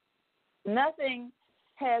nothing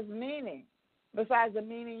has meaning besides the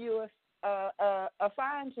meaning you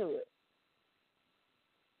assign to it.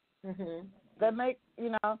 That make,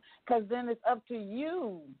 because then it's up to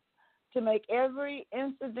you to make every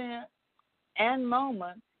incident and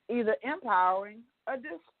moment either empowering or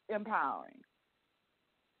disempowering.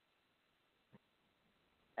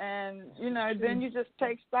 And, then you just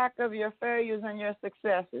take stock of your failures and your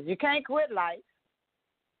successes. You can't quit life.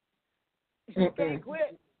 You can't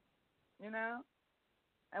quit,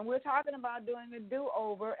 And we're talking about doing a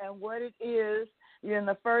do-over and what it is in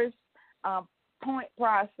the first point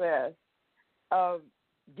process of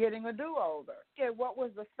getting a do-over. Okay, what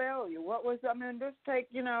was the failure? Just take,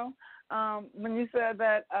 when you said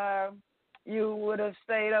that you would have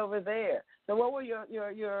stayed over there. So what were your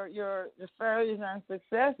failures and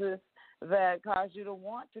successes that caused you to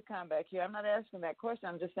want to come back here? I'm not asking that question.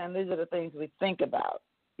 I'm just saying these are the things we think about.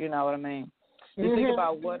 You know what I mean? You think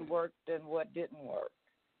about what worked and what didn't work.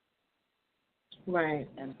 Right.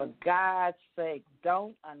 And for God's sake,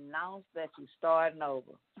 don't announce that you're starting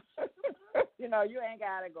over. You ain't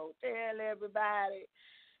got to go tell everybody.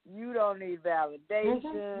 You don't need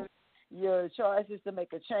validation. Your choice is to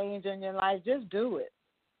make a change in your life. Just do it.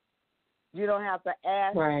 You don't have to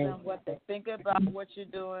ask them what they think about what you're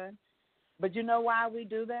doing. But you know why we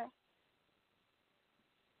do that?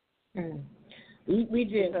 We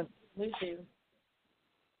do. We do.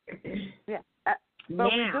 Yeah.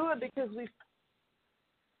 But we do it because we...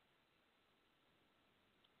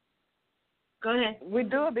 Go ahead. We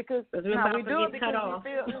do it because we feel.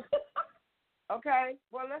 Okay.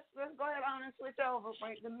 Well, let's go ahead on and switch over.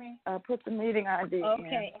 Wait, let me put the meeting ID in.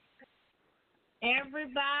 Okay.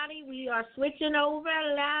 Everybody, we are switching over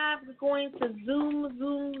live. We're going to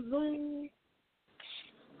Zoom.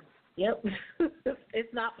 Yep.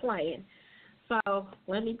 It's not playing. So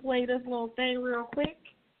let me play this little thing real quick.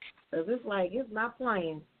 Because it's not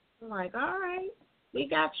playing. I'm like, all right, we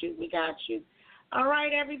got you. All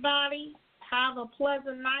right, everybody, have a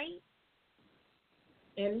pleasant night.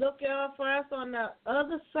 And look out for us on the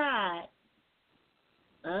other side.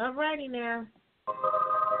 All righty now.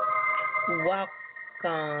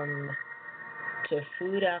 Welcome to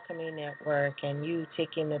Food Alchemy Network and you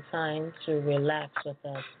taking the time to relax with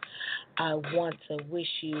us. I want to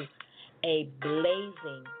wish you a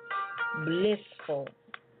blazing, blissful,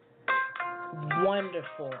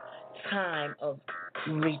 wonderful time of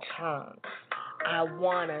return. I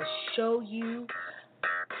want to show you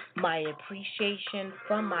my appreciation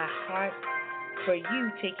from my heart for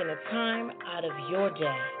you taking the time out of your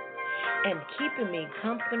day and keeping me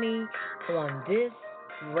company on this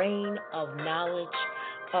reign of knowledge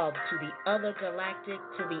to the other galactic,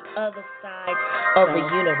 to the other side of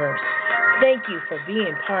the universe. Thank you for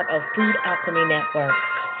being part of Food Alchemy Network.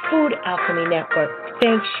 Food Alchemy Network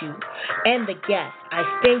thanks you. And the guests, I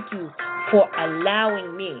thank you for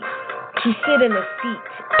allowing me to sit in a seat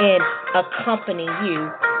and accompany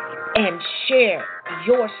you and share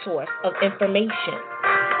your source of information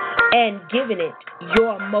and giving it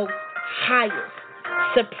your most highest,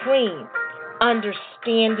 supreme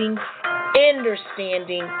understanding,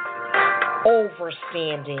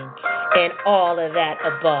 overstanding, and all of that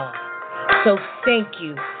above. So thank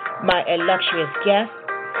you, my illustrious guests.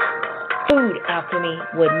 Food Alchemy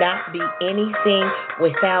would not be anything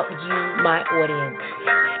without you, my audience.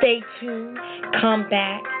 Stay tuned, come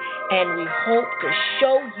back, and we hope to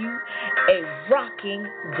show you a rocking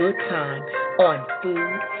good time on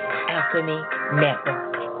Food Alchemy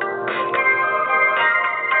Network.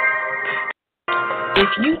 If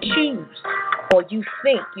you choose or you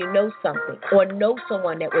think you know something or know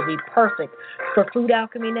someone that would be perfect for Food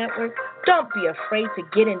Alchemy Network, don't be afraid to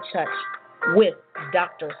get in touch with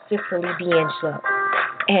Dr. Cicely D'Angelo,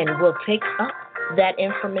 and we'll take up that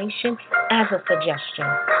information as a suggestion.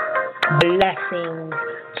 Blessings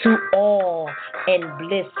to all and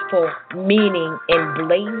blissful meaning and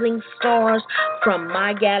blazing stars from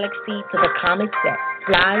my galaxy to the comet that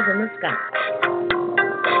flies in the sky.